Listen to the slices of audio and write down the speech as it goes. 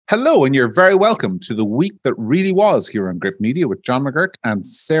Hello, and you're very welcome to the week that really was here on Grip Media with John McGurk and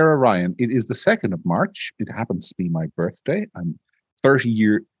Sarah Ryan. It is the 2nd of March. It happens to be my birthday. I'm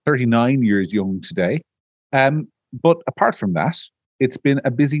 39 years young today. But apart from that, it's been a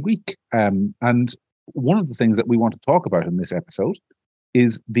busy week. And one of the things that we want to talk about in this episode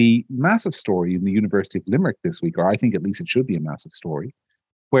is the massive story in the University of Limerick this week, or I think at least it should be a massive story,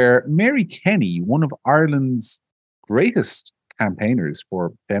 where Mary Kenny, one of Ireland's greatest campaigners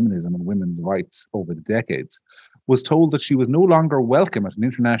for feminism and women's rights over the decades, was told that she was no longer welcome at an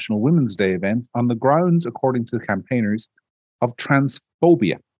International Women's Day event on the grounds, according to the campaigners, of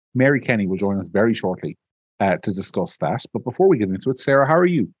transphobia. Mary Kenny will join us very shortly to discuss that. But before we get into it, Sarah, how are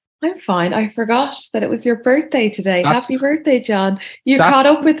you? I'm fine. I forgot that it was your birthday today. Happy birthday, John. You caught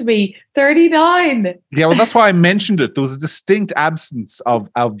up with me. 39. Yeah, well, that's why I mentioned it. There was a distinct absence of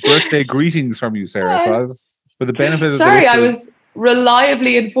birthday greetings from you, Sarah. So I was, for the benefit of the listeners, I was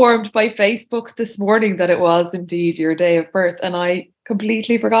reliably informed by Facebook this morning that it was indeed your day of birth, and I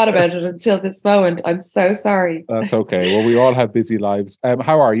completely forgot about it until this moment. I'm so sorry. That's okay. Well, we all have busy lives.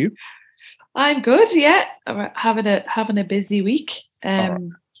 How are you? I'm good. Yeah, I'm having a busy week.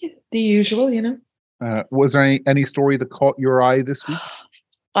 The usual, you know. Was there any story that caught your eye this week?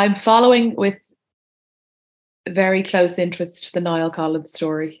 I'm following with very close interest the Niall Collins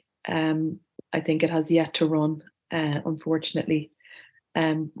story. I think it has yet to run. Unfortunately,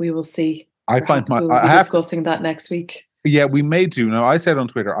 we will see. We'll be discussing that next week. Yeah, we may do. Now, I said on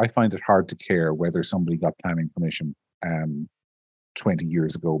Twitter, I find it hard to care whether somebody got planning permission 20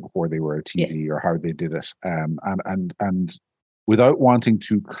 years ago before they were a TD or how they did it. And without wanting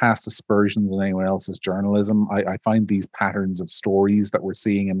to cast aspersions on anyone else's journalism, I find these patterns of stories that we're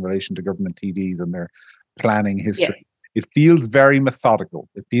seeing in relation to government TDs and their planning history. It feels very methodical.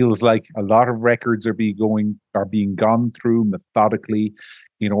 It feels like a lot of records are being gone through methodically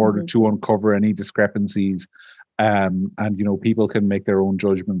in order to uncover any discrepancies. And people can make their own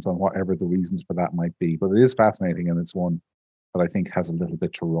judgments on whatever the reasons for that might be. But it is fascinating, and it's one that I think has a little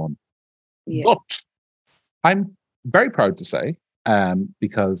bit to run. Yeah. But I'm very proud to say,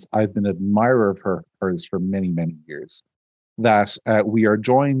 because I've been an admirer of hers for many, many years, that we are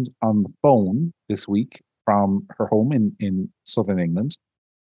joined on the phone this week from her home in southern England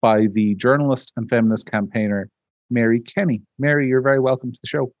by the journalist and feminist campaigner Mary Kenny. Mary, you're very welcome to the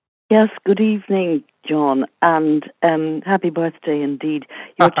show. Yes, good evening, John, and happy birthday indeed.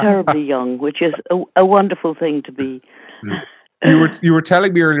 You're terribly young, which is a wonderful thing to be. You were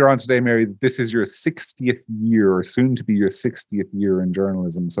telling me earlier on today, Mary, that this is your 60th year, or soon to be your 60th year in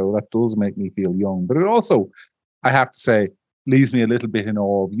journalism, so that does make me feel young. But it also, I have to say, leaves me a little bit in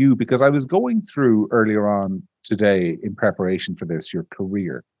awe of you, because I was going through earlier on today in preparation for this, your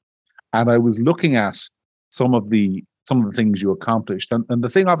career, and I was looking at some of the things you accomplished, and the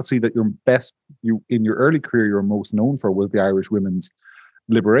thing obviously that you in your early career you're most known for was the Irish women's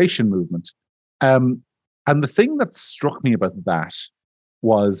liberation movement. And the thing that struck me about that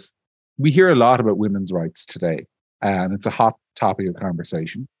was we hear a lot about women's rights today, and it's a hot topic of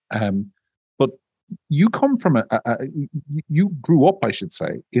conversation. But you come from you grew up, I should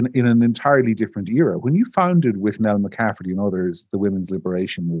say, in an entirely different era. When you founded with Nell McCafferty and others the women's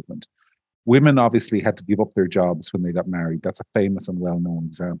liberation movement, women obviously had to give up their jobs when they got married. That's a famous and well-known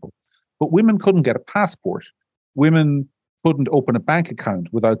example. But women couldn't get a passport. Women couldn't open a bank account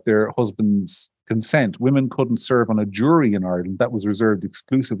without their husband's consent. Women couldn't serve on a jury in Ireland. That was reserved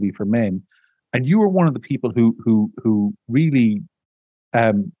exclusively for men. And you were one of the people who really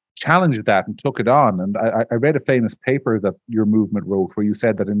challenged that and took it on. And I read a famous paper that your movement wrote where you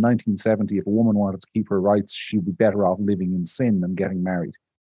said that in 1970, if a woman wanted to keep her rights, she would be better off living in sin than getting married.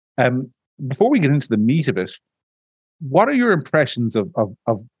 Before we get into the meat of it, what are your impressions of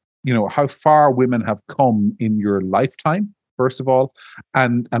how far women have come in your lifetime, first of all,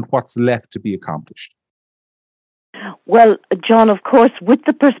 and what's left to be accomplished? Well, John, of course, with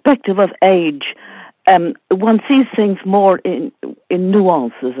the perspective of age, one sees things more in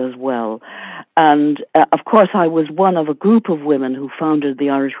nuances as well. And of course, I was one of a group of women who founded the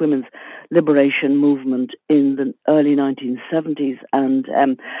Irish Women's Liberation Movement in the early 1970s, and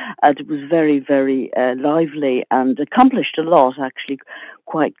it was very, very lively and accomplished a lot, actually,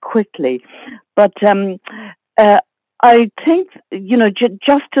 quite quickly. But I think,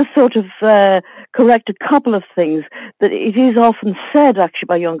 just to sort of correct a couple of things, that it is often said, actually,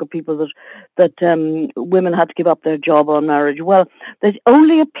 by younger people that women had to give up their job on marriage. Well, that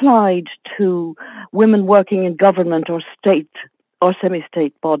only applied to women working in government or state or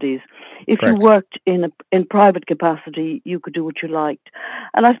semi-state bodies. If Correct. you worked in private capacity, you could do what you liked.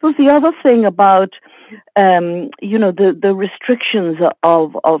 And I suppose the other thing about the restrictions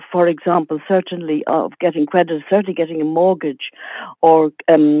of, for example, certainly of getting credit, certainly getting a mortgage, or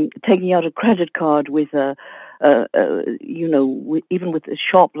taking out a credit card with even with a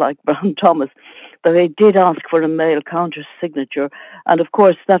shop like Brown Thomas, that they did ask for a male counter signature. And of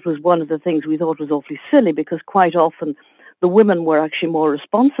course, that was one of the things we thought was awfully silly, because quite often the women were actually more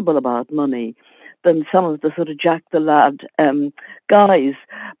responsible about money than some of the sort of Jack the Lad guys.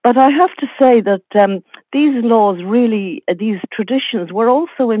 But I have to say that these laws really, these traditions were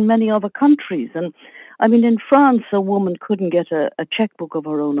also in many other countries. And I mean, in France, a woman couldn't get a checkbook of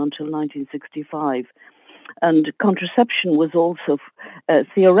her own until 1965. And contraception was also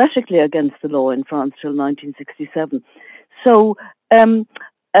theoretically against the law in France till 1967. So the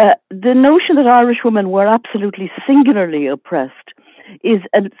notion that Irish women were absolutely singularly oppressed is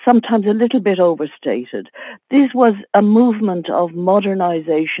sometimes a little bit overstated. This was a movement of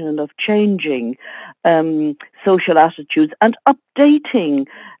modernization and of changing social attitudes and updating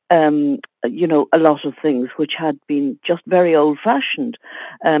a lot of things which had been just very old-fashioned.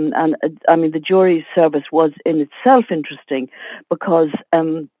 And I mean, the jury service was in itself interesting, because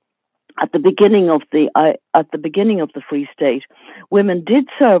at the beginning of the Free State, women did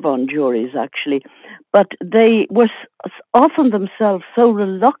serve on juries, actually, but they were often themselves so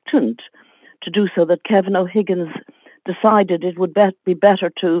reluctant to do so that Kevin O'Higgins decided it would be better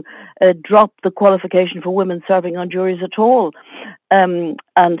to drop the qualification for women serving on juries at all. And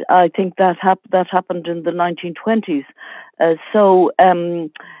I think that happened in the 1920s. So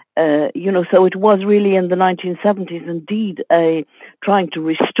it was really in the 1970s, indeed, trying to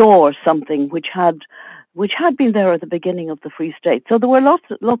restore something which had been there at the beginning of the Free State. So there were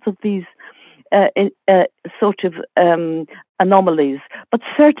lots of these sort of anomalies, but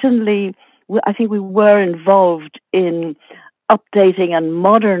certainly I think we were involved in updating and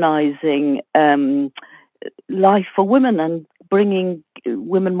modernizing life for women and bringing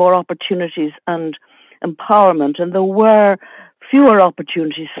women more opportunities and empowerment. And there were fewer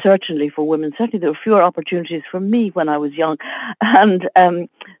opportunities, certainly, for women. Certainly there were fewer opportunities for me when I was young. And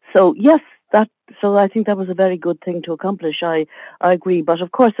so, yes, so I think that was a very good thing to accomplish. I agree. But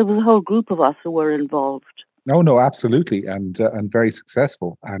of course, there was a whole group of us who were involved. No, absolutely, and very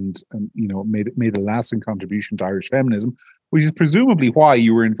successful, and made a lasting contribution to Irish feminism, which is presumably why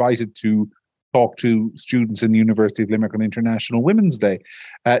you were invited to talk to students in the University of Limerick on International Women's Day.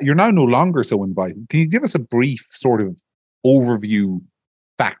 You're now no longer so invited. Can you give us a brief sort of overview,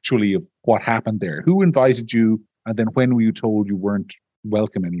 factually, of what happened there? Who invited you, and then when were you told you weren't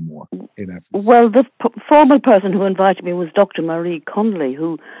welcome anymore, in essence? Well, the formal person who invited me was Dr. Marie Conley,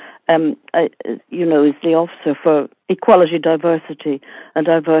 who is the Officer for Equality, Diversity and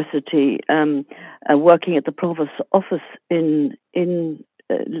Diversity, working at the Provost Office in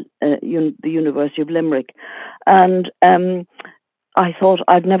the University of Limerick. And I thought,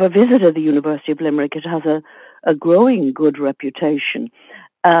 I'd never visited the University of Limerick. It has a growing good reputation.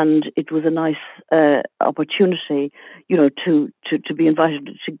 And it was a nice opportunity, to be invited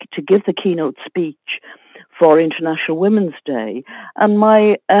to give the keynote speech for International Women's Day. And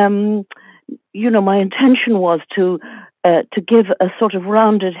my intention was to give a sort of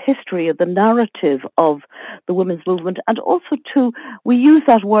rounded history of the narrative of the women's movement, and also we use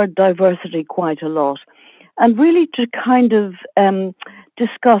that word diversity quite a lot, and really to kind of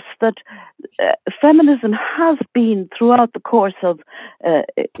discuss that feminism has been, throughout the course of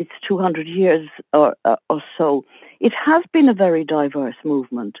its 200 years or so, it has been a very diverse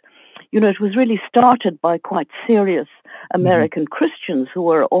movement. It was really started by quite serious American Christians who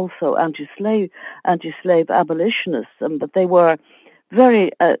were also anti-slave abolitionists, but they were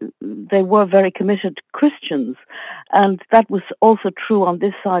very committed Christians, and that was also true on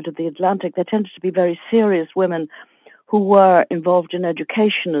this side of the Atlantic. They tended to be very serious women who were involved in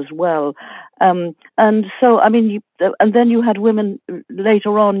education as well. And so, I mean, and then you had women,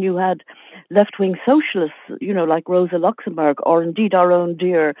 later on you had left-wing socialists, like Rosa Luxemburg, or indeed our own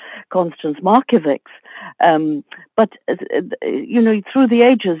dear Constance Markiewicz. But through the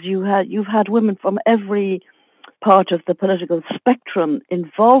ages, you've had women from every part of the political spectrum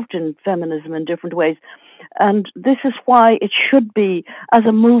involved in feminism in different ways. And this is why it should be, as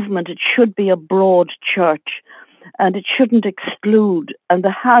a movement, it should be a broad church, and it shouldn't exclude. And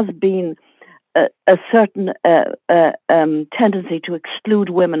there has been a certain tendency to exclude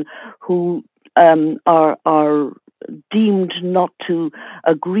women who are deemed not to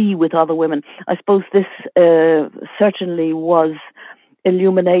agree with other women. I suppose this certainly was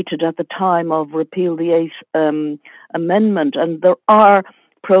illuminated at the time of Repeal the Eighth Amendment, and there are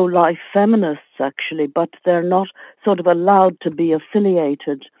pro-life feminists, actually, but they're not sort of allowed to be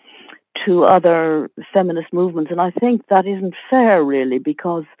affiliated to other feminist movements. And I think that isn't fair, really,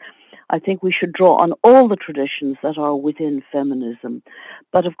 because I think we should draw on all the traditions that are within feminism.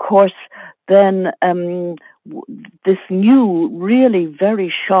 But of course, then this new, really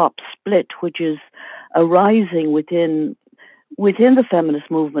very sharp split, which is arising within the feminist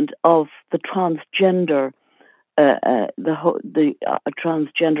movement of the transgender,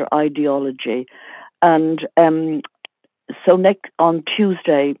 transgender ideology, and so on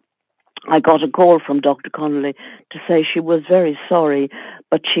Tuesday, I got a call from Dr. Connolly to say she was very sorry,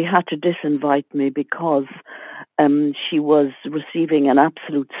 but she had to disinvite me because she was receiving an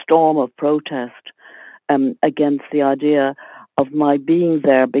absolute storm of protest against the idea of my being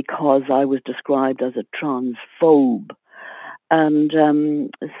there because I was described as a transphobe. And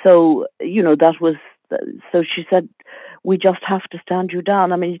so, that was, so she said, we just have to stand you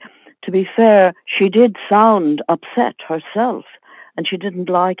down. I mean, to be fair, she did sound upset herself. And she didn't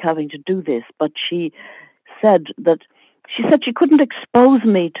like having to do this, but she said she couldn't expose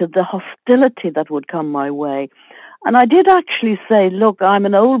me to the hostility that would come my way. And I did actually say, look, I'm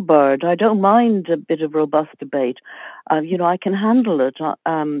an old bird. I don't mind a bit of robust debate. I can handle it.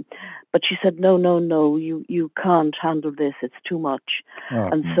 But she said, no, you can't handle this. It's too much.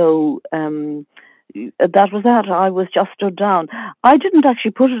 And so that was that. I was just stood down. I didn't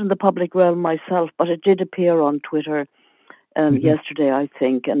actually put it in the public realm myself, but it did appear on Twitter yesterday, I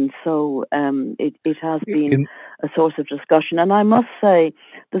think, and so it has been a source of discussion. And I must say,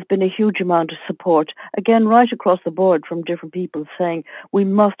 there's been a huge amount of support, again, right across the board from different people saying we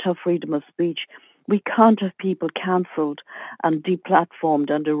must have freedom of speech. We can't have people cancelled and deplatformed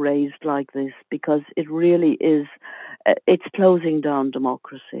and erased like this, because it really is, it's closing down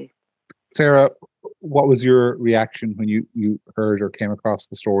democracy. Sarah, what was your reaction when you heard or came across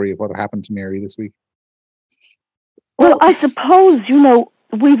the story of what happened to Mary this week? Well, I suppose,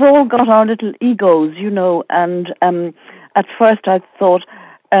 we've all got our little egos, and at first I thought,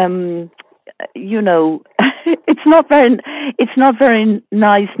 it's not very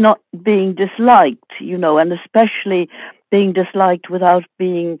nice not being disliked, and especially being disliked without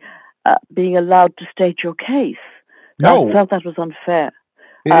being allowed to state your case. No. I felt that was unfair.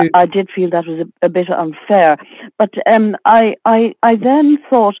 I did feel that was a bit unfair, but I then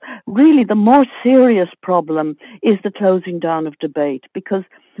thought, really, the more serious problem is the closing down of debate, because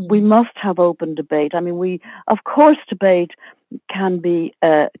we must have open debate. I mean, of course, debate can be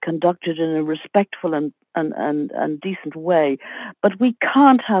conducted in a respectful and decent way, but we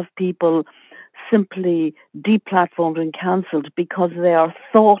can't have people simply deplatformed and cancelled because they are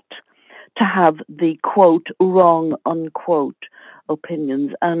thought to have the quote wrong unquote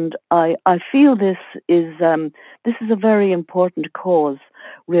opinions. And I feel this is a very important cause,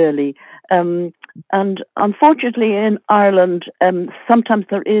 really. And unfortunately, in Ireland, sometimes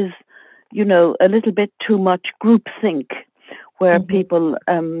there is, a little bit too much groupthink, where people,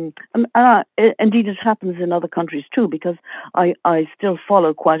 indeed it happens in other countries too, because I still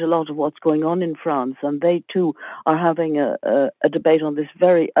follow quite a lot of what's going on in France, and they too are having a debate on this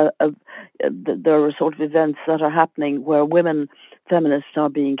very, there are sort of events that are happening where women feminists are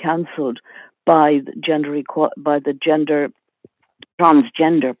being cancelled by the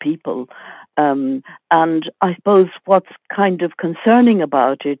transgender people. And I suppose what's kind of concerning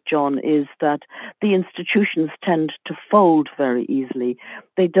about it, John, is that the institutions tend to fold very easily.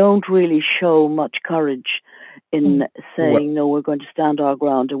 They don't really show much courage in saying, no, we're going to stand our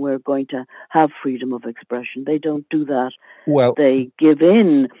ground and we're going to have freedom of expression. They don't do that. They give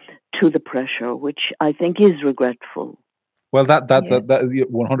in to the pressure, which I think is regretful. Well, that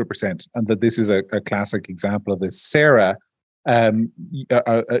 100%, and that this is a classic example of this. Sarah,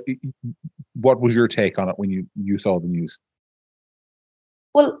 what was your take on it when you saw the news?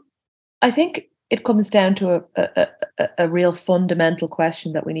 Well, I think it comes down to a real fundamental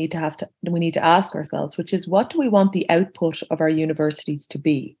question that we need to ask ourselves, which is, what do we want the output of our universities to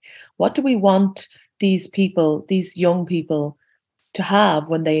be? What do we want these people, these young people, to have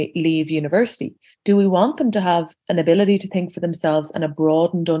when they leave university? Do we want them to have an ability to think for themselves and a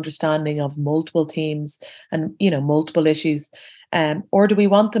broadened understanding of multiple themes and, multiple issues? Or do we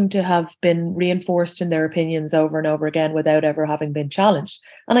want them to have been reinforced in their opinions over and over again without ever having been challenged?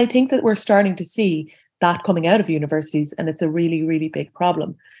 And I think that we're starting to see that coming out of universities, and it's a really, really big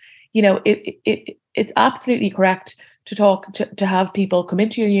problem. It's absolutely correct to have people come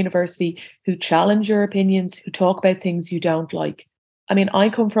into your university who challenge your opinions, who talk about things you don't like. I mean, I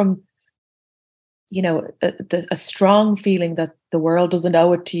come from, a strong feeling that the world doesn't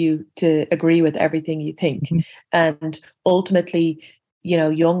owe it to you to agree with everything you think. And ultimately,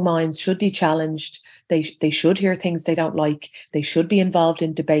 young minds should be challenged. They should hear things they don't like. They should be involved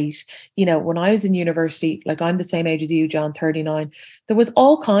in debate. When I was in university, like I'm the same age as you, John, 39, there was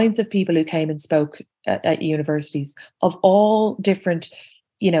all kinds of people who came and spoke at universities of all different,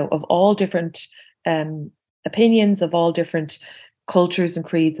 opinions, of all different cultures and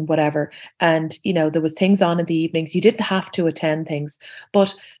creeds and whatever. And, there was things on in the evenings. You didn't have to attend things.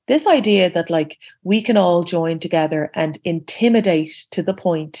 But this idea that like we can all join together and intimidate to the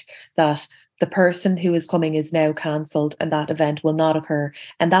point that the person who is coming is now cancelled and that event will not occur,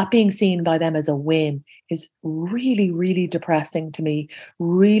 and that being seen by them as a win, is really, really depressing to me,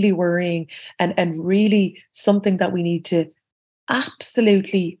 really worrying, and really something that we need to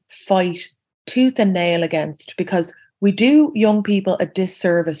absolutely fight tooth and nail against, because we do young people a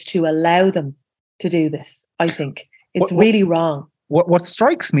disservice to allow them to do this. I think it's really wrong. What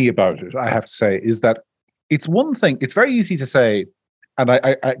strikes me about it, I have to say, is that it's one thing. It's very easy to say, and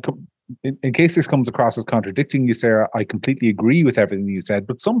I in case this comes across as contradicting you, Sarah, I completely agree with everything you said.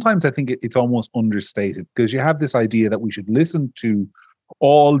 But sometimes I think it's almost understated, because you have this idea that we should listen to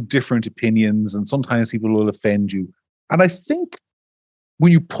all different opinions, and sometimes people will offend you. And I think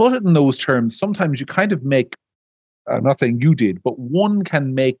when you put it in those terms, sometimes you kind of make, I'm not saying you did, but one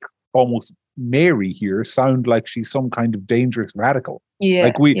can make almost Mary here sound like she's some kind of dangerous radical.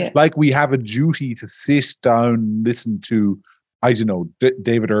 Yeah, like we have a duty to sit down and listen to, I don't know,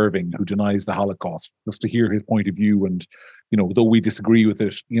 David Irving, who denies the Holocaust, just to hear his point of view. And, though we disagree with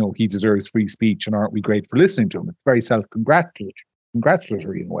it, he deserves free speech, and aren't we great for listening to him? It's very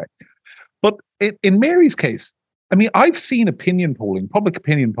self-congratulatory in a way. But in Mary's case, I mean, I've seen public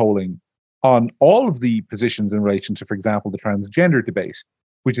opinion polling on all of the positions in relation to, for example, the transgender debate,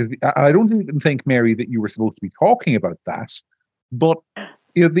 which is, I don't even think, Mary, that you were supposed to be talking about that. But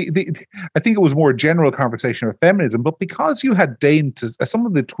I think it was more a general conversation of feminism. But because you had deigned to, some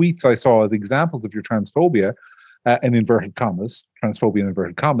of the tweets I saw as examples of your transphobia, in inverted commas,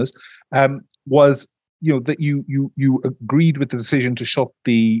 was that you agreed with the decision to shut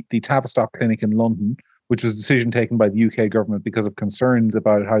the Tavistock clinic in London, which was a decision taken by the UK government because of concerns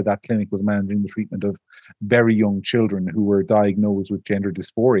about how that clinic was managing the treatment of very young children who were diagnosed with gender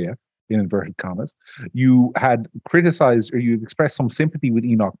dysphoria, in inverted commas. You had criticized, or you expressed some sympathy with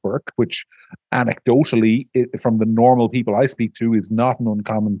Enoch Burke, which anecdotally, from the normal people I speak to, is not an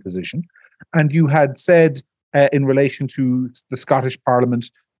uncommon position. And you had said, in relation to the Scottish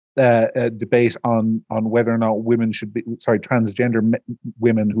Parliament debate on whether or not women should be, transgender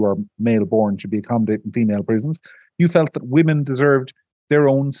women who are male born should be accommodated in female prisons, you felt that women deserved their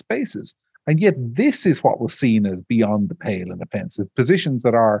own spaces. And yet this is what was seen as beyond the pale and offensive positions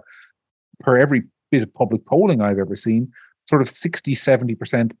that are, per every bit of public polling I've ever seen, sort of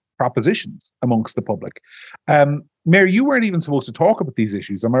 60-70% propositions amongst the public. Mary, you weren't even supposed to talk about these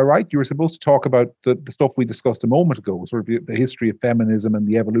issues. Am I right? You were supposed to talk about the stuff we discussed a moment ago, sort of the history of feminism and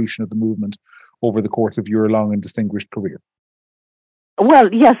the evolution of the movement over the course of your long and distinguished career.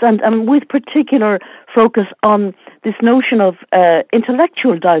 Well, yes, and with particular focus on this notion of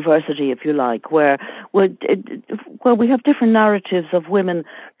intellectual diversity, if you like, where we have different narratives of women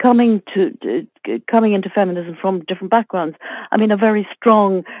coming into feminism from different backgrounds. I mean, a very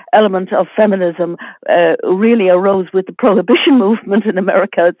strong element of feminism really arose with the Prohibition movement in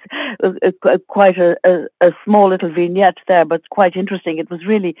America. It's quite a small little vignette there, but quite interesting. It was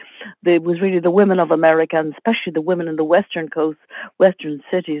really the women of America, and especially the women in the Western coast, Western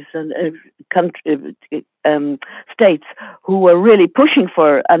cities and states, who were really pushing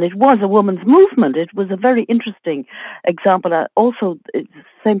for, and it was a women's movement. It was a very interesting example. Also, the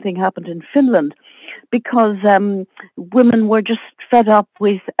same thing happened in Finland, because women were just fed up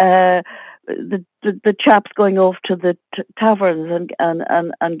with the chaps going off to the taverns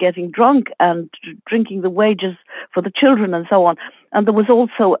and getting drunk and drinking the wages for the children and so on. And there was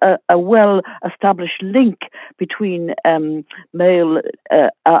also a well-established link between male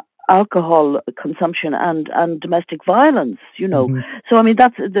alcohol consumption and domestic violence, Mm-hmm. So, I mean,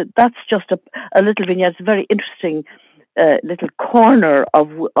 that's just a little vignette. It's a very interesting little corner of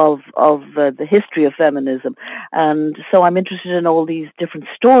the history of feminism, and so I'm interested in all these different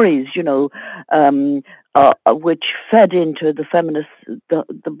stories, which fed into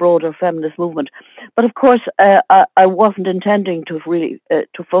the broader feminist movement. But of course, I wasn't intending to really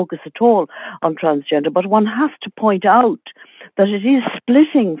to focus at all on transgender. But one has to point out that it is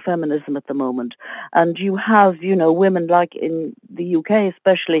splitting feminism at the moment, and you have, women like in the UK,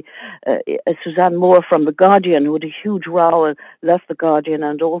 especially Suzanne Moore from The Guardian, who had a huge row and left The Guardian,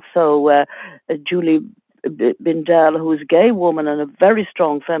 and also Julie Bindel, who is a gay woman and a very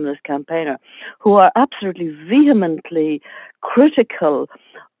strong feminist campaigner, who are absolutely vehemently critical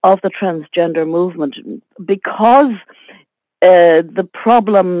of the transgender movement because the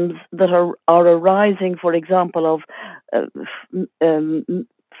problems that are arising, for example, of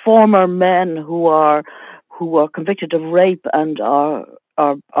former men who are convicted of rape and are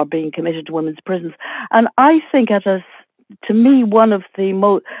being committed to women's prisons. And I think to me, one of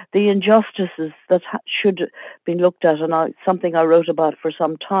the injustices that should have been looked at, and something I wrote about for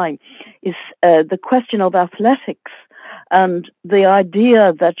some time, is the question of athletics and the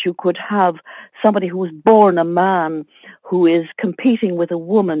idea that you could have somebody who was born a man who is competing with a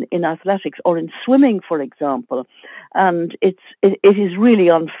woman in athletics or in swimming, for example. And it is really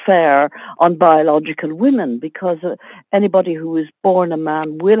unfair on biological women, because anybody who is born a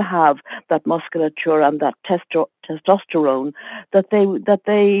man will have that musculature and that testosterone that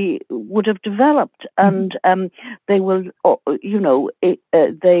they would have developed, and they will,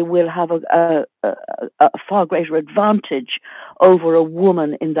 they will have a far greater advantage over a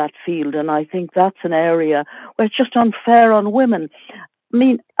woman in that field. And I think that's an area where it's just unfair on women. I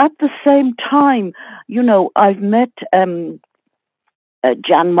mean, at the same time, I've met Jan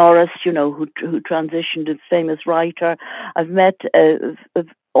Morris, who transitioned, a famous writer. I've met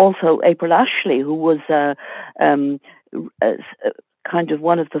also April Ashley, who was kind of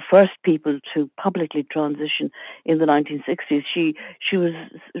one of the first people to publicly transition in the 1960s. She was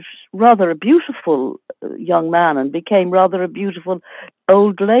rather a beautiful young man and became rather a beautiful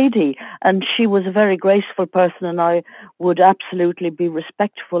old lady, and she was a very graceful person, and I would absolutely be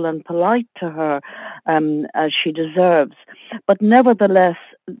respectful and polite to her, as she deserves. But nevertheless,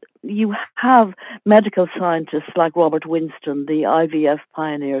 you have medical scientists like Robert Winston, the IVF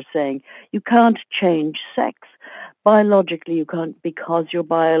pioneer, saying you can't change sex. Biologically, you can't, because your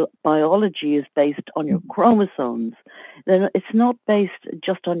biology is based on your chromosomes. Then it's not based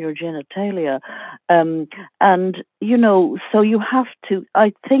just on your genitalia. So you have to,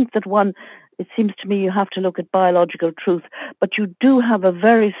 I think that it seems to me you have to look at biological truth, but you do have this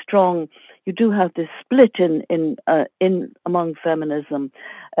split in among feminism,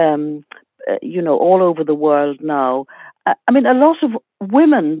 all over the world now. I mean, a lot of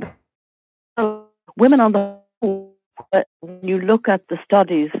women on the whole, when you look at the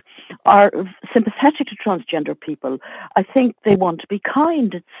studies, are sympathetic to transgender people. I think they want to be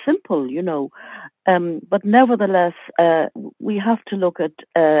kind. It's simple, but nevertheless, we have to look at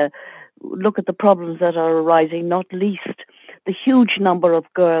the problems that are arising, not least the huge number of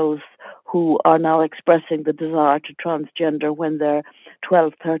girls who are now expressing the desire to transgender when they're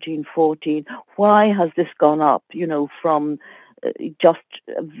 12, 13, 14. Why has this gone up, from just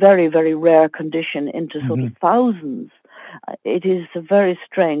a very, very rare condition into sort of thousands? It is a very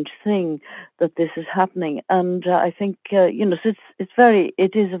strange thing that this is happening, and I think so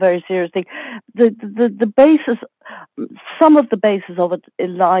it is a very serious thing. The basis, some of the basis of it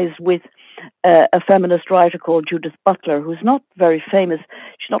lies with a feminist writer called Judith Butler, who's not very famous.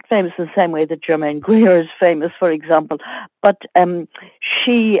 She's not famous in the same way that Germaine Greer is famous, for example, but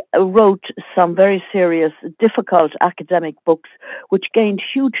she wrote some very serious, difficult academic books, which gained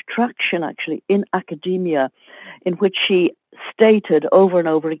huge traction actually in academia, in which she stated over and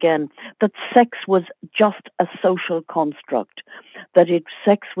over again that sex was just a social construct, that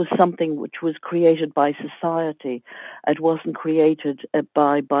sex was something which was created by society. It wasn't created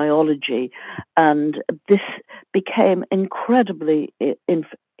by biology. And this became incredibly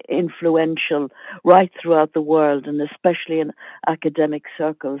influential right throughout the world, and especially in academic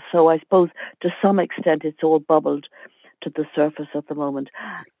circles. So I suppose to some extent it's all bubbled to the surface at the moment.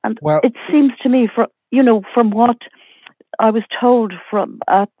 And it seems to me, from what I was told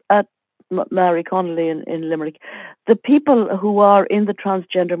at Mary Connolly in Limerick, the people who are in the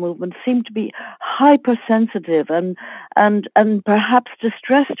transgender movement seem to be hypersensitive and perhaps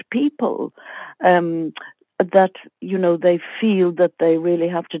distressed people, that they feel that they really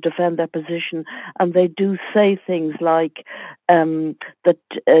have to defend their position, and they do say things like that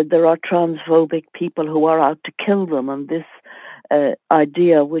there are transphobic people who are out to kill them, and this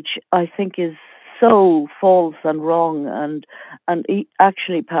idea, which I think is so false and wrong and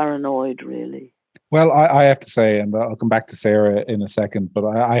actually paranoid, really. Well, I have to say, and I'll come back to Sarah in a second, but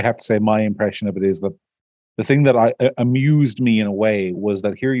I have to say my impression of it is that the thing that amused me in a way was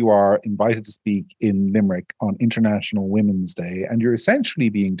that here you are invited to speak in Limerick on International Women's Day, and you're essentially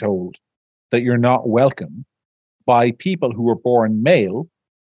being told that you're not welcome by people who were born male,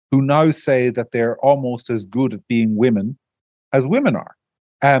 who now say that they're almost as good at being women as women are.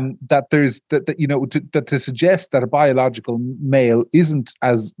 That there's that to suggest that a biological male isn't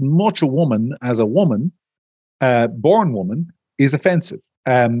as much a woman as a woman, born woman, is offensive.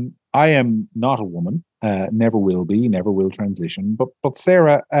 I am not a woman, never will be, never will transition. But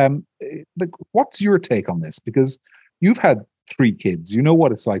Sarah, like, what's your take on this? Because you've had 3 kids. You know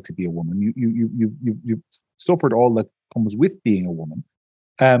what it's like to be a woman. You've suffered all that comes with being a woman.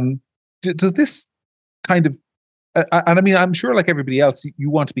 Does this kind of, and I mean, I'm sure, like everybody else, you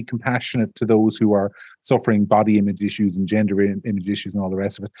want to be compassionate to those who are suffering body image issues and gender image issues and all the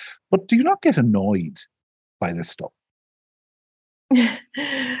rest of it. But do you not get annoyed by this stuff?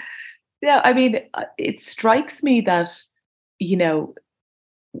 Yeah, I mean, it strikes me that, you know,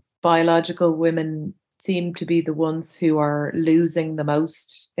 biological women seem to be the ones who are losing the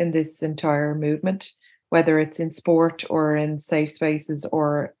most in this entire movement, whether it's in sport or in safe spaces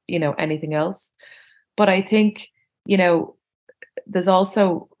or, you know, anything else. But I think, you know, there's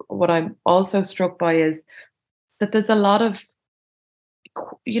also what I'm also struck by is that there's a lot of,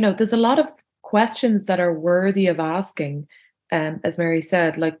 you know, there's a lot of questions that are worthy of asking. As Mary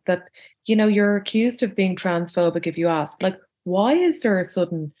said, like that, you know, you're accused of being transphobic if you ask, like, why is there a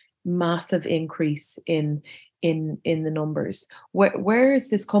sudden massive increase in the numbers? Where is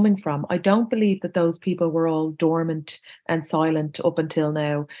this coming from? I don't believe that those people were all dormant and silent up until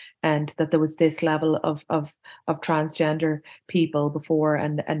now, and that there was this level of transgender people before,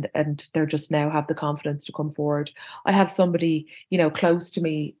 and they're just now have the confidence to come forward. I have somebody, you know, close to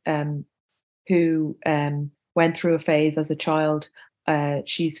me who went through a phase as a child.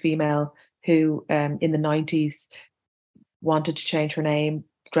 She's female, who in the 90s wanted to change her name,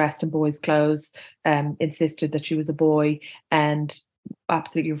 dressed in boys' clothes, insisted that she was a boy, and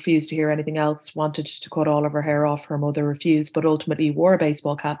absolutely refused to hear anything else, wanted to cut all of her hair off. Her mother refused, but ultimately wore a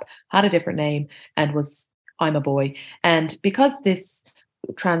baseball cap, had a different name, and was, I'm a boy. And because this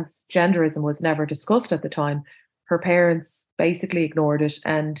transgenderism was never discussed at the time, her parents basically ignored it,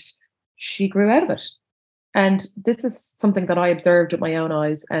 and she grew out of it. And this is something that I observed with my own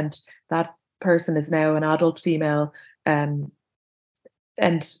eyes, and that person is now an adult female. And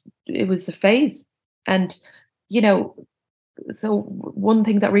it was a phase. And, you know, so one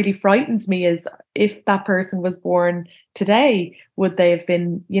thing that really frightens me is, if that person was born today, would they have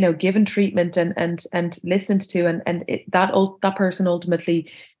been, you know, given treatment and listened to, and that person ultimately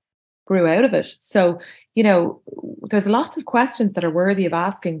grew out of it. So, you know, there's lots of questions that are worthy of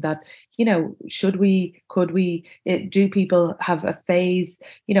asking, that, you know, could we, do people have a phase?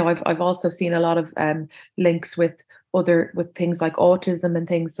 You know, I've also seen a lot of links with things like autism and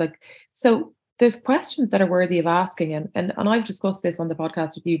things like, so there's questions that are worthy of asking. And I've discussed this on the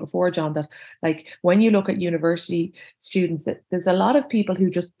podcast with you before, John, that, like, when you look at university students, that there's a lot of people who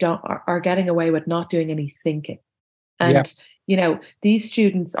just are getting away with not doing any thinking. And, yeah, you know, these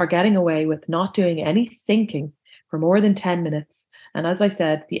students are getting away with not doing any thinking for more than 10 minutes. And as I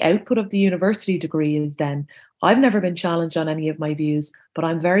said, the output of the university degree is then, I've never been challenged on any of my views, but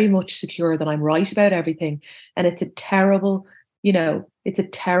I'm very much secure that I'm right about everything. And it's a terrible, you know, it's a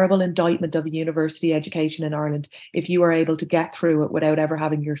terrible indictment of a university education in Ireland if you are able to get through it without ever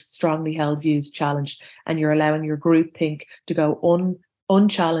having your strongly held views challenged, and you're allowing your group think to go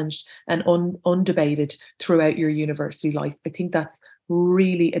unchallenged and undebated throughout your university life. I think that's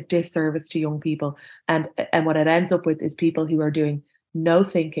really a disservice to young people. And what it ends up with is people who are doing no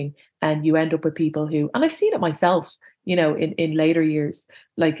thinking, and you end up with people who, and I've seen it myself, you know, in later years,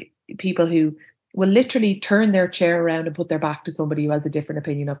 like people who will literally turn their chair around and put their back to somebody who has a different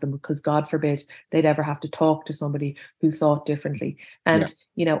opinion of them, because God forbid they'd ever have to talk to somebody who thought differently. And, yeah,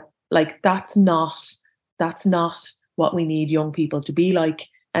 you know, like, that's not what we need young people to be like.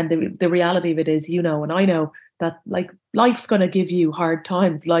 And the reality of it is, you know, and I know that, like, life's going to give you hard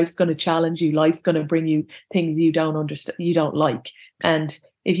times. Life's going to challenge you. Life's going to bring you things you don't understand, you don't like. And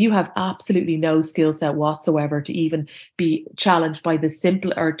if you have absolutely no skill set whatsoever to even be challenged by the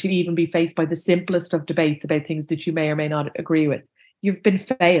simple, or to even be faced by the simplest of debates about things that you may or may not agree with, you've been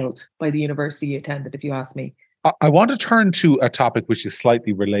failed by the university you attended, if you ask me. I want to turn to a topic which is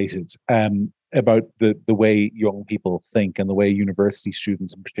slightly related, about the way young people think, and the way university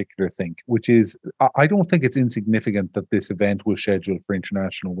students in particular think, which is, I don't think it's insignificant that this event was scheduled for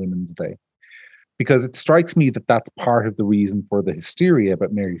International Women's Day, because it strikes me that that's part of the reason for the hysteria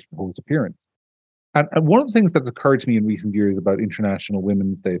about Mary's proposed appearance. And one of the things that's occurred to me in recent years about International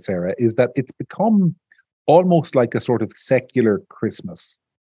Women's Day, Sarah, is that it's become almost like a sort of secular Christmas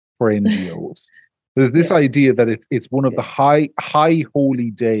for NGOs. There's this idea that it's one of the high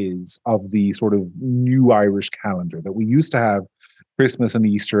holy days of the sort of new Irish calendar, that we used to have Christmas and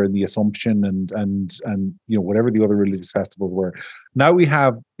Easter and the Assumption and you know, whatever the other religious festivals were. Now we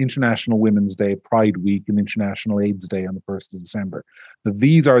have International Women's Day, Pride Week, and International AIDS Day on the 1st of December. That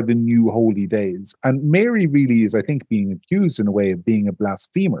these are the new holy days. And Mary really is, I think, being accused in a way of being a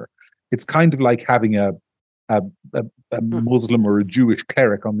blasphemer, It's kind of like having a Muslim or a Jewish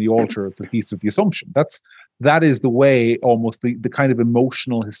cleric on the altar at the Feast of the Assumption. That is the way, almost the kind of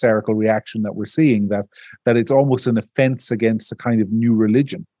emotional hysterical reaction that we're seeing, that it's almost an offense against a kind of new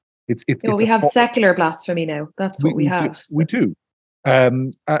religion. We have secular blasphemy now. That's what we have. We do.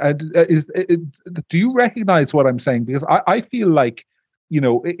 Do you recognize what I'm saying? Because I feel like,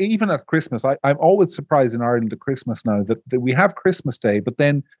 even at Christmas, I'm always surprised in Ireland at Christmas now that we have Christmas Day, but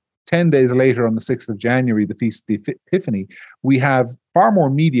then 10 days later, on the 6th of January, the Feast of the Epiphany, we have far more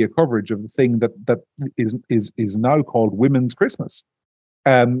media coverage of the thing that is now called Women's Christmas.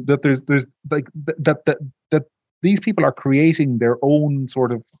 That there's like that these people are creating their own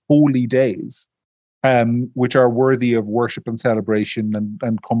sort of holy days, which are worthy of worship and celebration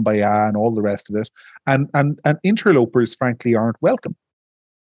and kumbaya and all the rest of it. And interlopers, frankly, aren't welcome.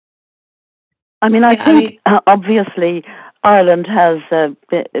 I mean, I think obviously Ireland has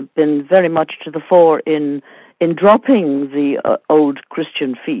been very much to the fore in dropping the old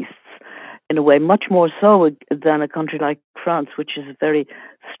Christian feasts in a way, much more so than a country like France, which is very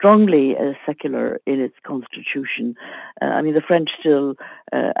strongly secular in its constitution. I mean, the French still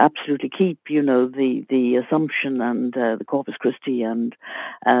absolutely keep, the Assumption and the Corpus Christi and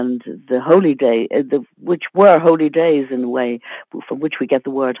the holy day, which were holy days in a way, from which we get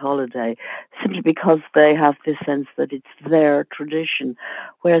the word holiday, simply because they have this sense that it's their tradition.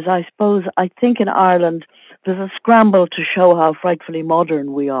 Whereas I think in Ireland, there's a scramble to show how frightfully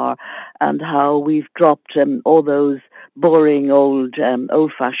modern we are and how we've dropped all those boring,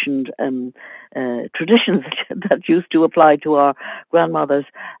 old-fashioned traditions that used to apply to our grandmothers.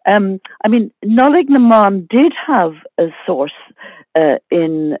 I mean, Nollaig na Món did have a source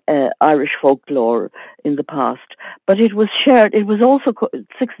in Irish folklore in the past, but it was shared. It was also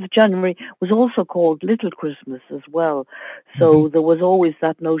 6th of January was also called Little Christmas as well. So there was always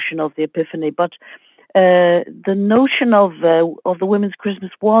that notion of the Epiphany, but the notion of the Women's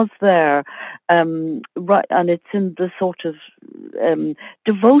Christmas was there, right, and it's in the sort of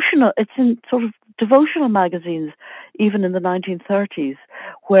devotional. It's in sort of devotional magazines, even in the 1930s,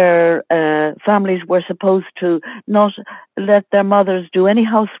 where families were supposed to not let their mothers do any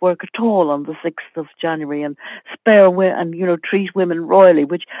housework at all on the 6th of January and treat women royally,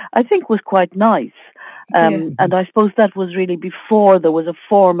 which I think was quite nice. And I suppose that was really before there was a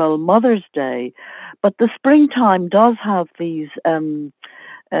formal Mother's Day. But the springtime does have these, they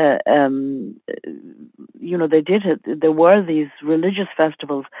did it. There were these religious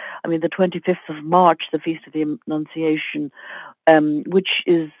festivals. I mean, the 25th of March, the Feast of the Annunciation, which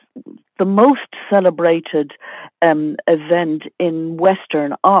is the most celebrated event in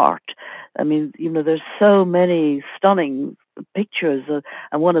Western art. I mean, there's so many stunning pictures,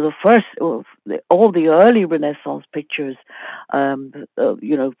 and one of the first, all the early Renaissance pictures,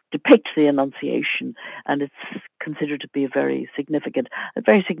 depict the Annunciation, and it's considered to be very significant in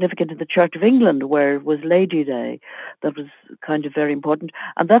the Church of England, where it was Lady Day. That was kind of very important,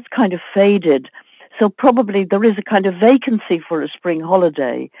 and that's kind of faded. So probably there is a kind of vacancy for a spring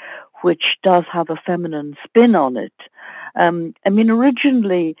holiday, which does have a feminine spin on it. I mean,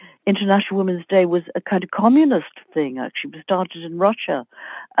 originally, International Women's Day was a kind of communist thing, actually. It was started in Russia,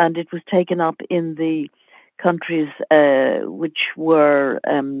 and it was taken up in the countries which were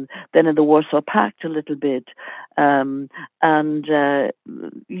then in the Warsaw Pact a little bit,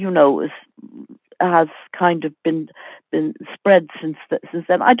 has kind of been spread since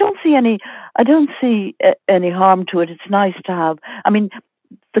then. I don't see any harm to it. It's nice to have. I mean,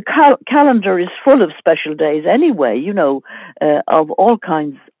 the calendar is full of special days anyway. Of all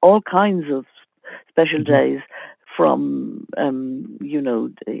kinds of special days, from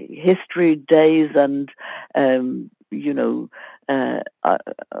history days and I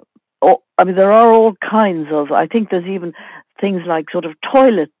mean, there are all kinds of. I think there's even things like sort of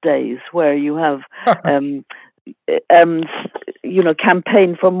toilet days where you have.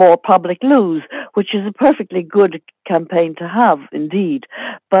 Campaign for more public loos, which is a perfectly good campaign to have, indeed.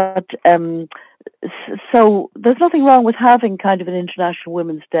 But so there's nothing wrong with having kind of an International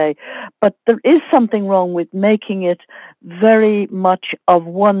Women's Day, but there is something wrong with making it very much of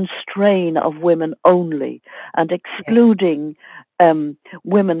one strain of women only and excluding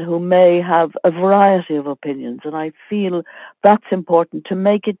women who may have a variety of opinions. And I feel that's important to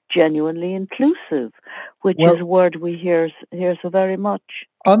make it genuinely inclusive, which is a word we hear so very much.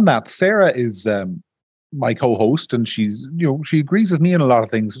 On that, Sarah is my co-host, and she's, she agrees with me in a lot of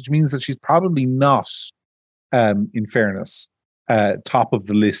things, which means that she's probably not, in fairness, top of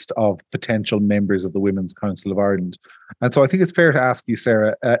the list of potential members of the Women's Council of Ireland. And so I think it's fair to ask you,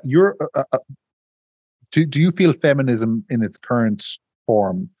 Sarah, do you feel feminism in its current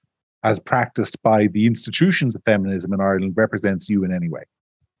form as practiced by the institutions of feminism in Ireland represents you in any way?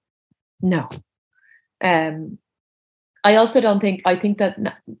 No. I also don't think, I think that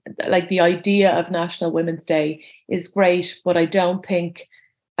like the idea of National Women's Day is great, but I think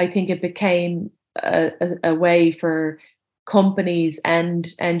it became a way for companies and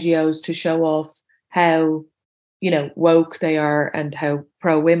NGOs to show off how, woke they are and how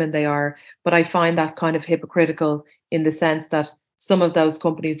pro-women they are. But I find that kind of hypocritical in the sense that some of those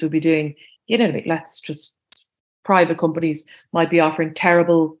companies would be doing, private companies might be offering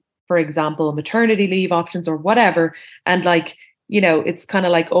terrible, for example, maternity leave options or whatever. And it's kind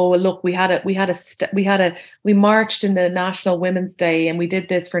of like, oh, look, we marched in the National Women's Day and we did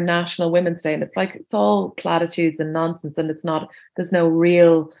this for National Women's Day. And it's like, it's all platitudes and nonsense. And there's no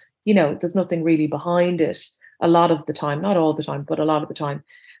real, there's nothing really behind it a lot of the time, not all the time, but a lot of the time.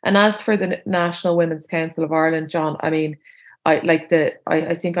 And as for the National Women's Council of Ireland, John, I mean, I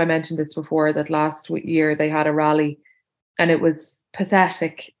think I mentioned this before, that last year they had a rally and it was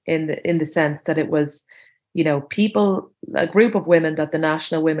pathetic in the sense that it was, people, a group of women that the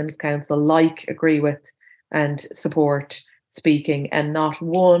National Women's Council agree with and support speaking, and not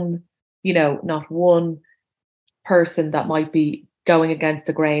one person that might be going against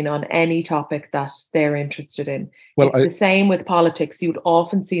the grain on any topic that they're interested in. Well, it's the same with politics. You'd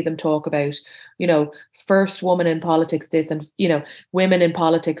often see them talk about, first woman in politics, this, and, women in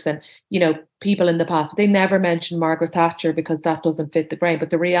politics, and, people in the past. They never mention Margaret Thatcher because that doesn't fit the grain. But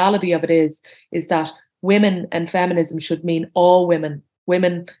the reality of it is that women and feminism should mean all women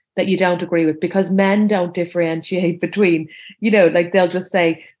that you don't agree with, because men don't differentiate between, they'll just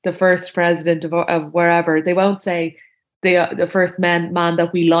say the first president of wherever. They won't say the first man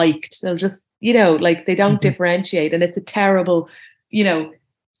that we liked. They'll just, they don't differentiate. And it's a terrible,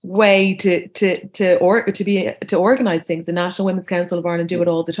 way to organize things. The National Women's Council of Ireland do it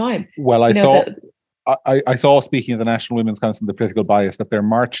all the time. Well, I saw, speaking of the National Women's Council and the political bias, that their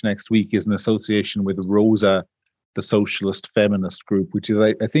march next week is an association with Rosa, the socialist feminist group, which is,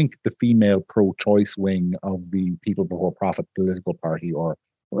 I think, the female pro-choice wing of the People Before Profit political party, or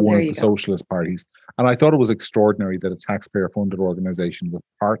one of the socialist parties. And I thought it was extraordinary that a taxpayer-funded organization was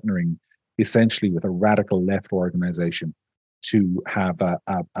partnering essentially with a radical left organization to have a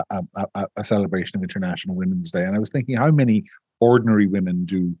celebration of International Women's Day. And I was thinking, how many ordinary women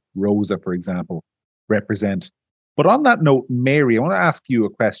do Rosa, for example, represent? But on that note, Mary, I want to ask you a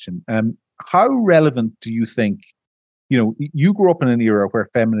question. How relevant do you think, you grew up in an era where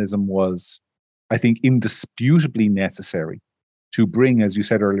feminism was, I think, indisputably necessary to bring, as you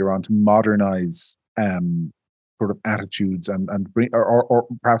said earlier on, to modernize sort of attitudes and bring, or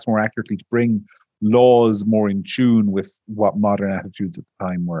perhaps more accurately, to bring laws more in tune with what modern attitudes at the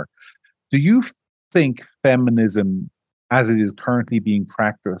time were. Do you think feminism, as it is currently being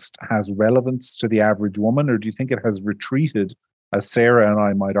practiced, has relevance to the average woman, or do you think it has retreated, as Sarah and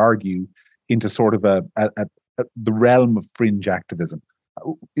I might argue, into sort of the realm of fringe activism?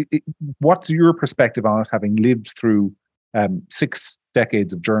 What's your perspective on it, having lived through 6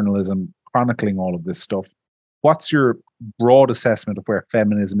 decades of journalism chronicling all of this stuff? What's your broad assessment of where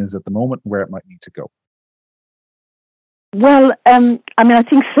feminism is at the moment and where it might need to go? Well, I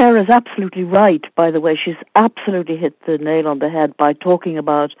think Sarah's absolutely right, by the way. She's absolutely hit the nail on the head by talking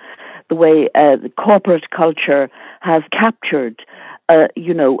about the way the corporate culture has captured a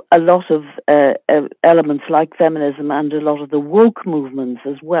lot of elements like feminism and a lot of the woke movements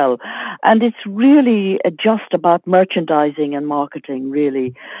as well. And it's really just about merchandising and marketing,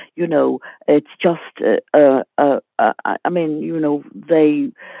 really. It's just,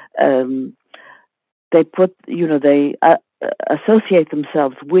 they put, they associate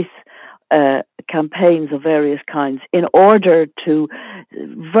themselves with campaigns of various kinds in order to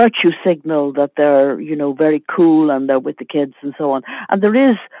virtue signal that they're, very cool and they're with the kids and so on. And there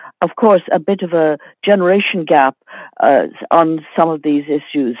is, of course, a bit of a generation gap on some of these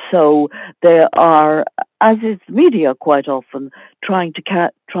issues. So there are, as is media quite often, trying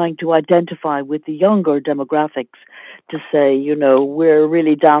to identify with the younger demographics to say, we're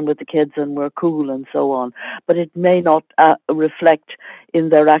really down with the kids and we're cool and so on. But it may not reflect in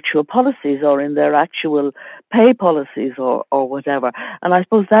their actual policies or in their actual pay policies or whatever. And I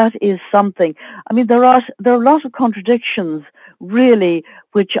suppose that is something. I mean, there are a lot of contradictions, really,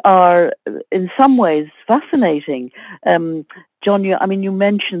 which are in some ways fascinating. John, you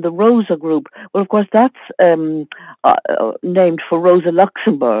mentioned the Rosa Group. Well, of course, that's named for Rosa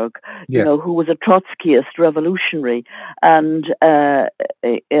Luxemburg, Yes. who was a Trotskyist revolutionary, and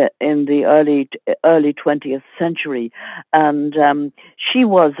in the early 20th century, and she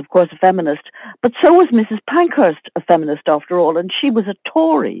was, of course, a feminist. But so was Mrs. Pankhurst, a feminist after all, and she was a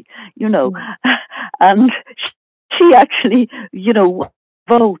Tory, and she actually,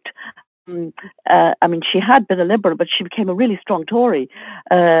 vote. She had been a Liberal, but she became a really strong Tory.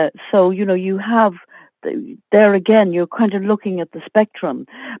 So, you have there again, you're kind of looking at the spectrum,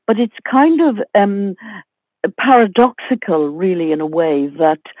 but it's kind of paradoxical, really, in a way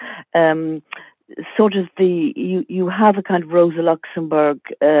that sort of you have a kind of Rosa Luxemburg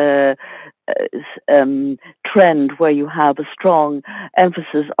trend where you have a strong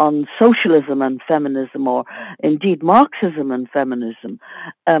emphasis on socialism and feminism, or indeed Marxism and feminism.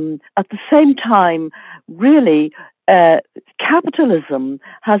 At the same time, really, capitalism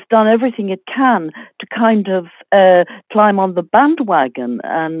has done everything it can to kind of climb on the bandwagon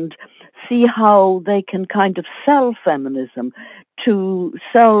and see how they can kind of sell feminism to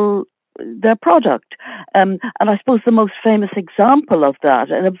sell their product. And I suppose the most famous example of that,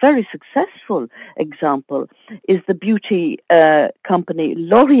 and a very successful example, is the beauty company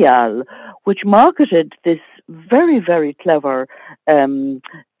L'Oreal, which marketed this very, very clever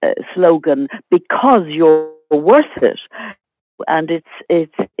slogan, "Because you're worth it." And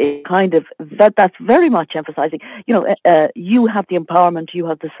it's kind of that's very much emphasizing, you have the empowerment, you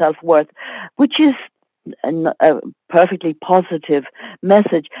have the self-worth, which is a perfectly positive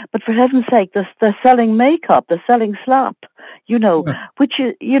message. But for heaven's sake, they're selling makeup, they're selling slap, which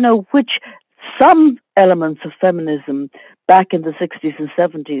some elements of feminism back in the 60s and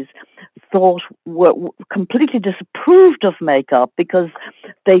 70s thought were completely disapproved of makeup, because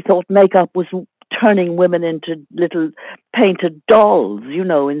they thought makeup was turning women into little painted dolls,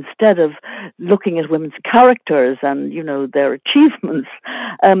 instead of looking at women's characters and, their achievements.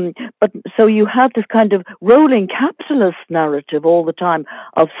 But so you had this kind of rolling capitalist narrative all the time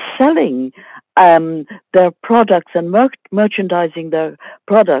of selling their products and merchandising their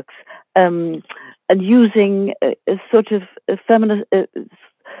products, and using sort of feminist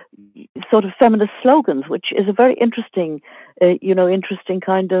slogans, which is a very interesting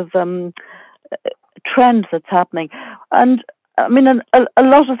kind of trend that's happening. And I mean, a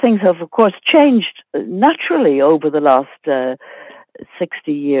lot of things have, of course, changed naturally over the last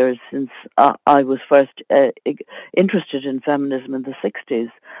 60 years since I was first interested in feminism in the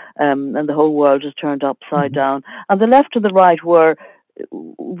 60s, and the whole world has turned upside down. And the left and the right were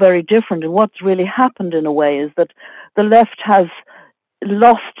very different. And what's really happened in a way is that the left has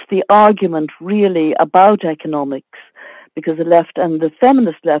lost the argument really about economics, because the left and the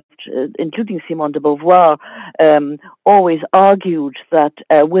feminist left, including Simone de Beauvoir, always argued that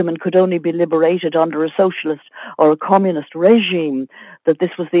women could only be liberated under a socialist or a communist regime, that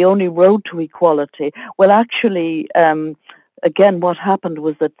this was the only road to equality. Well, actually, again, what happened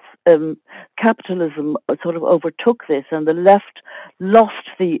was that capitalism sort of overtook this, and the left lost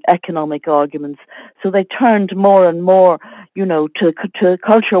the economic arguments. So they turned more and more, to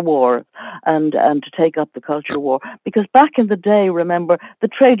culture war and to take up the culture war. Because back in the day, remember, the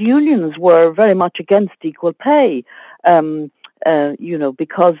trade unions were very much against equal pay.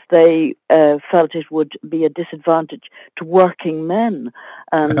 Because they felt it would be a disadvantage to working men,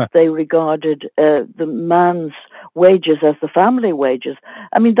 and they regarded the man's wages as the family wages.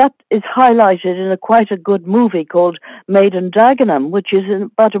 I mean, that is highlighted in quite a good movie called Made in Dagenham, which is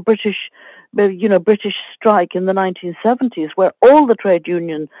about a British strike in the 1970s, where all the trade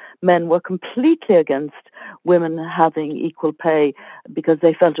union men were completely against women having equal pay because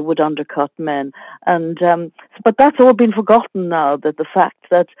they felt it would undercut men. And but that's all been forgotten now, that the fact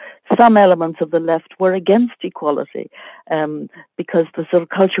that some elements of the left were against equality, because the sort of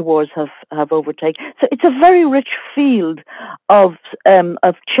culture wars have overtaken. So it's a very rich field of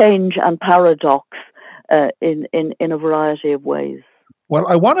change and paradox in a variety of ways. Well,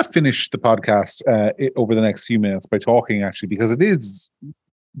 I want to finish the podcast over the next few minutes by talking, actually, because it is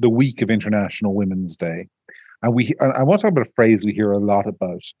the week of International Women's Day. And I want to talk about a phrase we hear a lot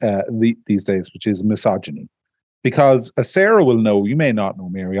about these days, which is misogyny. Because as Sarah will know, you may not know,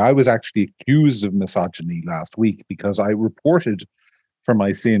 Mary, I was actually accused of misogyny last week because I reported for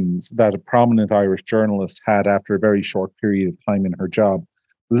my sins that a prominent Irish journalist had, after a very short period of time in her job,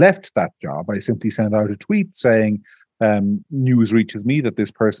 left that job. I simply sent out a tweet saying, news reaches me that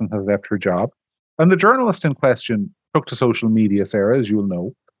this person has left her job. And the journalist in question took to social media, Sarah, as you'll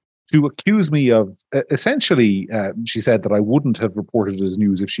know, to accuse me of, essentially, she said that I wouldn't have reported it as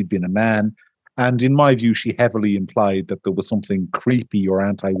news if she'd been a man, And in my view, she heavily implied that there was something creepy or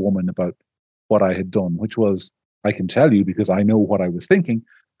anti-woman about what I had done, which was, I can tell you because I know what I was thinking,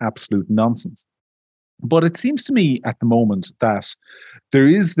 absolute nonsense. But it seems to me at the moment that there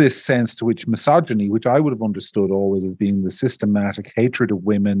is this sense to which misogyny, which I would have understood always as being the systematic hatred of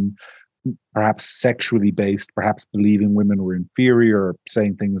women, perhaps sexually based, perhaps believing women were inferior,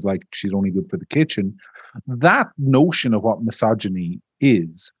 saying things like she's only good for the kitchen. That notion of what misogyny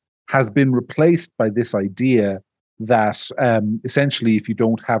is has been replaced by this idea that essentially if you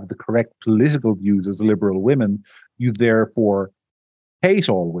don't have the correct political views as liberal women, you therefore hate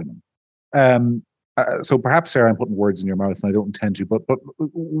all women. So perhaps, Sarah, I'm putting words in your mouth and I don't intend to, but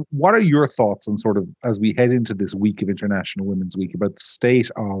what are your thoughts on sort of, as we head into this week of International Women's Week, about the state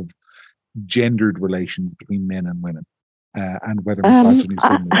of gendered relations between men and women and whether misogyny is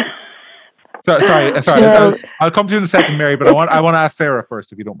something? Sorry. Well, I'll come to you in a second, Mary, but I want to ask Sarah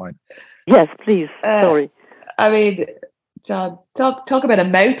first, if you don't mind. Yes, please. Sorry. I mean, John, talk about a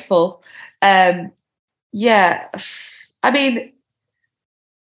mouthful. Yeah, I mean,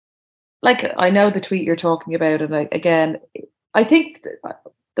 like, I know the tweet you're talking about, and I think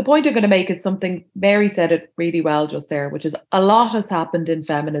the point I'm going to make is something Mary said it really well just there, which is a lot has happened in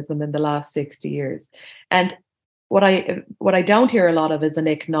feminism in the last 60 years. And what I don't hear a lot of is an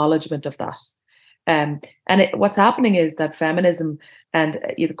acknowledgement of that. What's happening is that feminism and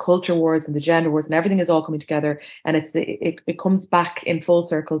the culture wars and the gender wars and everything is all coming together, and it comes back in full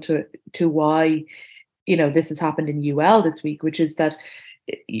circle to why this has happened in UL this week, which is that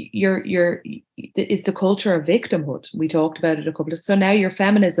it's the culture of victimhood. We talked about it a couple of so now your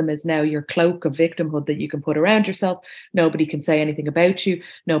feminism is now your cloak of victimhood that you can put around yourself. Nobody can say anything about you,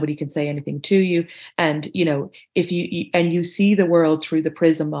 nobody can say anything to you, and if you see the world through the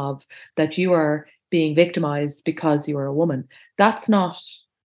prism of that you are being victimized because you are a woman. That's not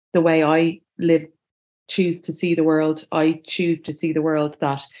the way I choose to see the world. I choose to see the world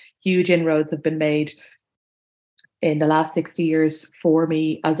that huge inroads have been made in the last 60 years for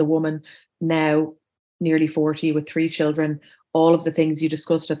me as a woman, now nearly 40 with 3 children. All of the things you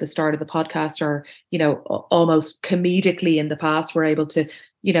discussed at the start of the podcast are, almost comedically in the past, we're able to,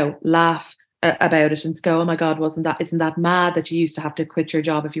 laugh about it and go, oh my God, isn't that mad that you used to have to quit your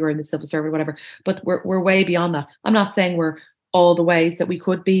job if you were in the civil service or whatever? But we're way beyond that. I'm not saying we're all the ways that we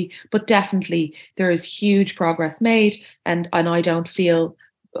could be, but definitely there is huge progress made. And I don't feel,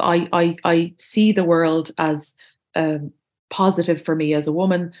 I see the world as positive for me as a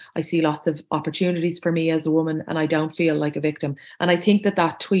woman. I see lots of opportunities for me as a woman, and I don't feel like a victim. And I think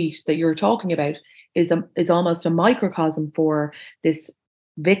that tweet that you're talking about is almost a microcosm for this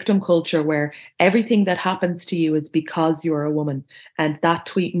victim culture where everything that happens to you is because you're a woman, and that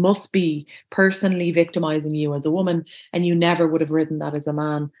tweet must be personally victimizing you as a woman, and you never would have written that as a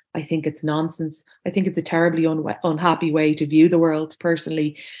man. I think it's nonsense. I think it's a terribly unhappy way to view the world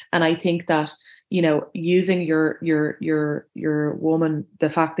personally, and I think that using your woman, the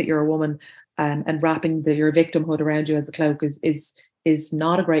fact that you're a woman, and wrapping your victimhood around you as a cloak is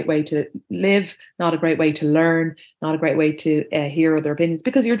not a great way to live, not a great way to learn, not a great way to hear other opinions,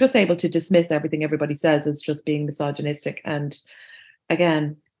 because you're just able to dismiss everything everybody says as just being misogynistic. And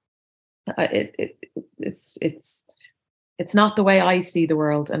again, it's not the way I see the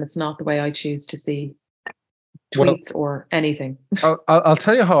world, and it's not the way I choose to see tweets or anything. I'll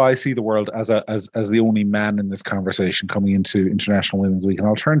tell you how I see the world as the only man in this conversation coming into International Women's Week, and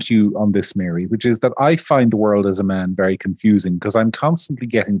I'll turn to you on this, Mary, which is that I find the world as a man very confusing because I'm constantly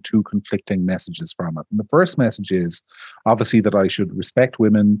getting 2 conflicting messages from it. And the first message is obviously that I should respect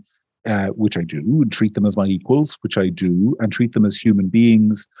women, which I do, and treat them as my equals, which I do, and treat them as human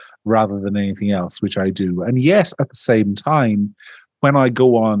beings rather than anything else, which I do. And yet at the same time, when I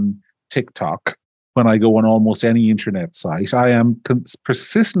go on TikTok, when I go on almost any internet site, I am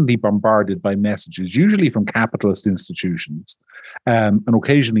persistently bombarded by messages, usually from capitalist institutions, and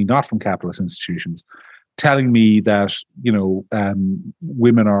occasionally not from capitalist institutions, telling me that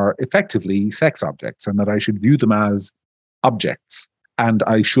women are effectively sex objects and that I should view them as objects and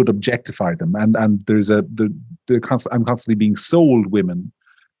I should objectify them. And I'm constantly being sold women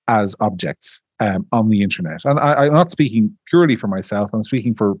as objects on the internet. And I'm not speaking purely for myself. I'm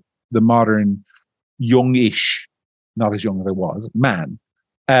speaking for the modern youngish, not as young as I was, man.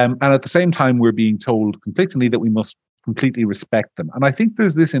 And at the same time, we're being told conflictingly that we must completely respect them. And I think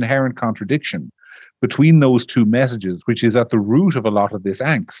there's this inherent contradiction between those 2 messages, which is at the root of a lot of this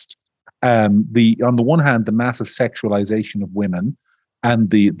angst. On the one hand, the massive sexualization of women and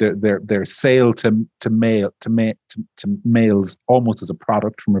their sale to males almost as a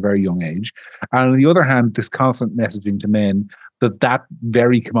product from a very young age. And on the other hand, this constant messaging to men that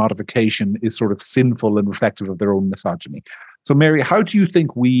very commodification is sort of sinful and reflective of their own misogyny. So, Mary, how do you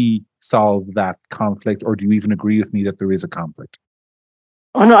think we solve that conflict, or do you even agree with me that there is a conflict?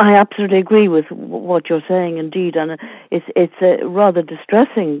 Oh no, I absolutely agree with what you're saying, indeed, and it's rather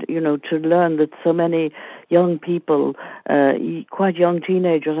distressing, to learn that so many young people, quite young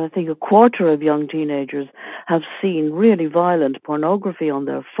teenagers, I think a quarter of young teenagers, have seen really violent pornography on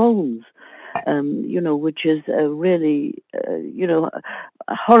their phones. Which is a really, a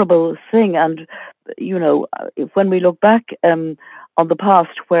horrible thing. And, when we look back on the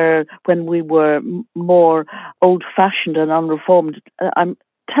past, when we were more old-fashioned and unreformed, I'm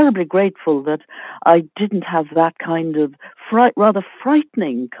terribly grateful that I didn't have that kind of rather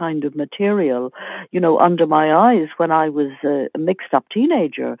frightening kind of material, under my eyes when I was a mixed-up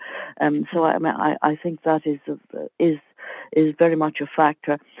teenager. So I think that is very much a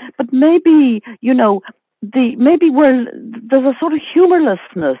factor. But maybe, there's a sort of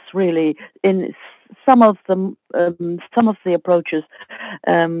humorlessness really in some of the approaches.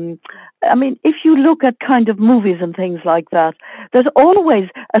 If you look at kind of movies and things like that, there's always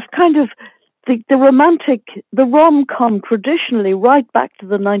a kind of the rom-com traditionally, right back to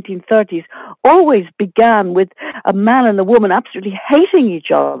the 1930s, always began with a man and a woman absolutely hating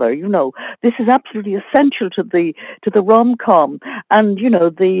each other. This is absolutely essential to the rom-com, and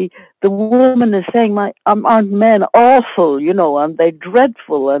the woman is saying, aren't men awful, and they're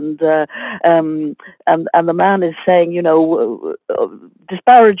dreadful, and the man is saying,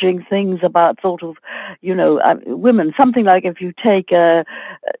 disparaging things about sort of, women. Something like, if you take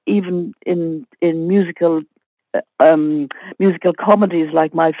even in musical comedies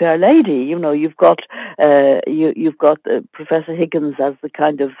like My Fair Lady, you've got Professor Higgins as the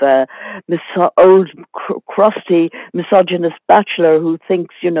kind of old crusty misogynist bachelor who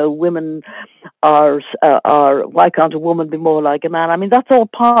thinks women are why can't a woman be more like a man? That's all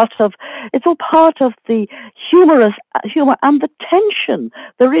part of the humor and the tension.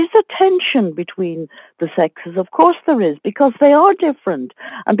 There is a tension between the sexes, of course there is, because they are different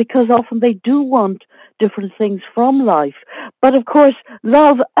and because often they do want different things from life. But of course,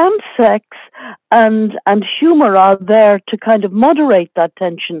 love and sex and humor are there to kind of moderate that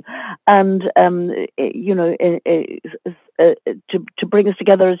tension and to bring us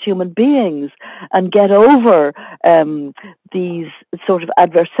together as human beings and get over these sort of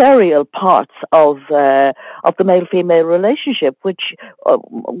adversarial parts of the male-female relationship, which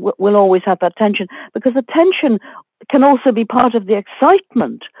will always have that tension, because the tension can also be part of the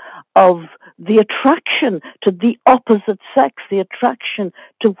excitement of the attraction to the opposite sex, the attraction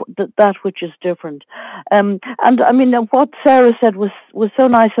to that which is different. What Sarah said was so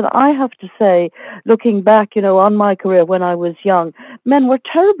nice, and I have to say, looking back, on my career when I was young, men were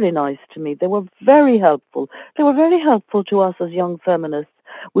terribly nice to me. They were very helpful. They were very helpful to us as young feminists.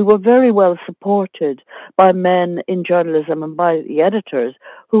 We were very well supported by men in journalism and by the editors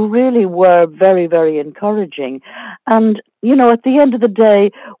who really were very, very encouraging. And, at the end of the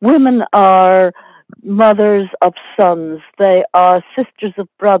day, women are mothers of sons, they are sisters of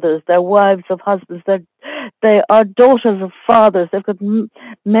brothers, they're wives of husbands, they are daughters of fathers, they've got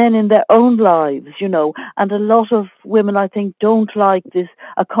men in their own lives, and a lot of women, I think, don't like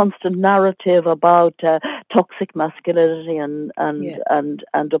a constant narrative about toxic masculinity and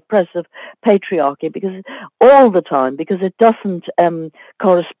oppressive patriarchy, because all the time, because it doesn't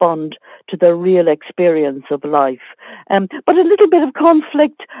correspond to their real experience of life. But a little bit of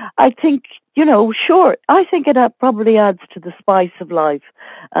conflict, I think, sure, I think it probably adds to the spice of life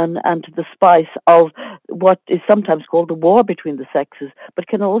and to the spice of what is sometimes called the war between the sexes, but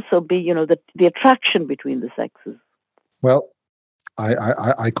can also be, the attraction between the sexes. Well,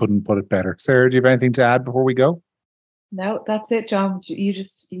 I couldn't put it better. Sarah, do you have anything to add before we go? No, that's it, John. You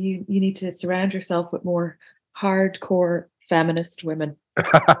need to surround yourself with more hardcore feminist women.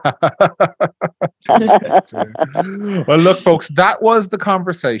 Well, look, folks, that was the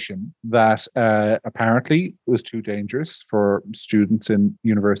conversation that apparently was too dangerous for students in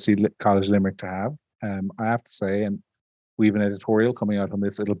University College Limerick to have. I have to say, and we have an editorial coming out on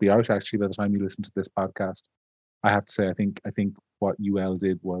this. It'll be out actually by the time you listen to this podcast. I have to say, I think what UL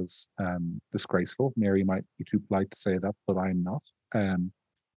did was disgraceful. Mary might be too polite to say that, but I'm not.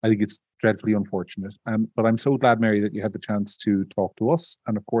 I think it's dreadfully unfortunate. But I'm so glad, Mary, that you had the chance to talk to us.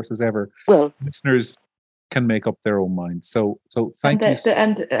 And of course, as ever, listeners can make up their own minds. So thank you.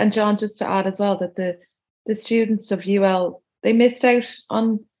 And John, just to add as well, that the students of UL, they missed out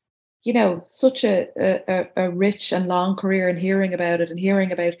on, such a rich and long career, and hearing about it and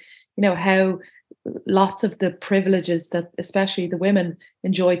hearing about, how lots of the privileges that especially the women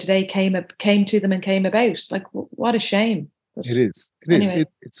enjoy today came to them and came about. Like, what a shame. But It is. anyway.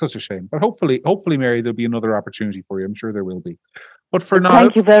 It's such a shame. But hopefully, Mary, there'll be another opportunity for you. I'm sure there will be. But for now,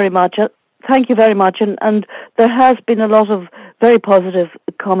 thank you very much. Thank you very much. And there has been a lot of very positive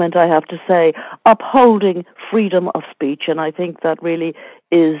comment, I have to say, upholding freedom of speech. And I think that really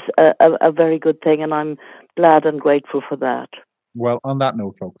is a very good thing. And I'm glad and grateful for that. Well, on that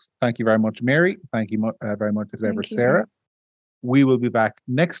note, folks, thank you very much, Mary. Thank you very much as ever, Thank you. Sarah. We will be back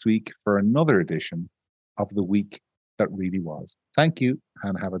next week for another edition of The Week That Really Was. Thank you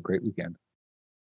and have a great weekend.